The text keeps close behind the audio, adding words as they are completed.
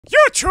You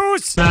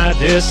choose! My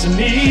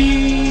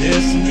destiny,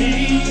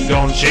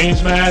 gonna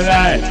change my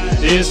life.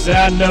 This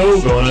I know,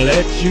 gonna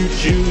let you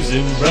choose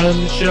and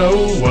run the show.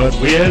 What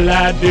will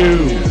I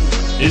do?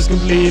 It's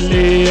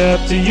completely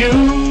up to you,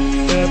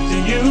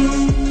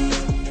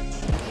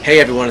 Hey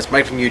everyone, it's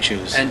Mike from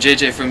YouChoose. And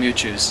JJ from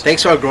YouChoose.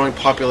 Thanks to our growing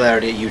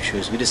popularity at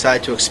YouChoose, we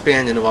decided to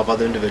expand and involve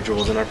other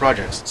individuals in our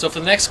projects. So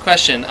for the next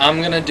question,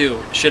 I'm gonna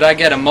do, should I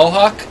get a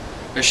mohawk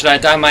or should I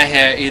dye my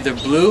hair either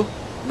blue,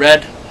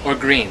 red, or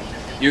green?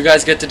 You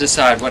guys get to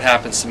decide what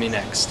happens to me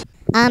next.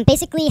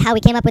 Basically how we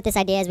came up with this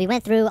idea is we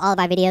went through all of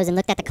our videos and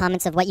looked at the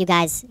comments of what you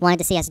guys wanted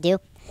to see us do.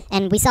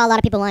 And we saw a lot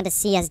of people wanted to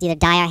see us either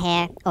dye our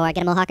hair or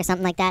get a mohawk or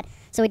something like that.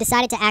 So we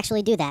decided to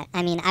actually do that.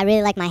 I mean, I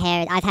really like my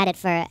hair. I've had it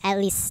for at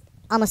least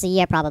almost a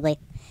year probably.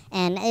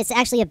 And it's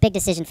actually a big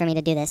decision for me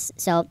to do this.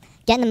 So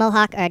getting the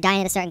mohawk or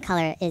dyeing it a certain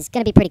color is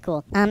going to be pretty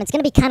cool. It's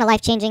going to be kind of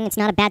life-changing. It's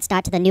not a bad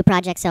start to the new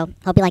project, so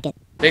hope you like it.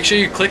 Make sure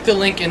you click the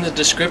link in the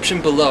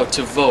description below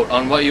to vote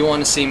on what you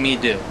want to see me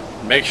do.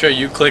 Make sure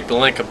you click the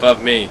link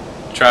above me,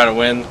 trying to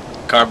win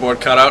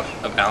cardboard cutout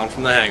of Alan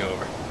from The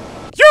Hangover.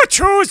 You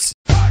choose!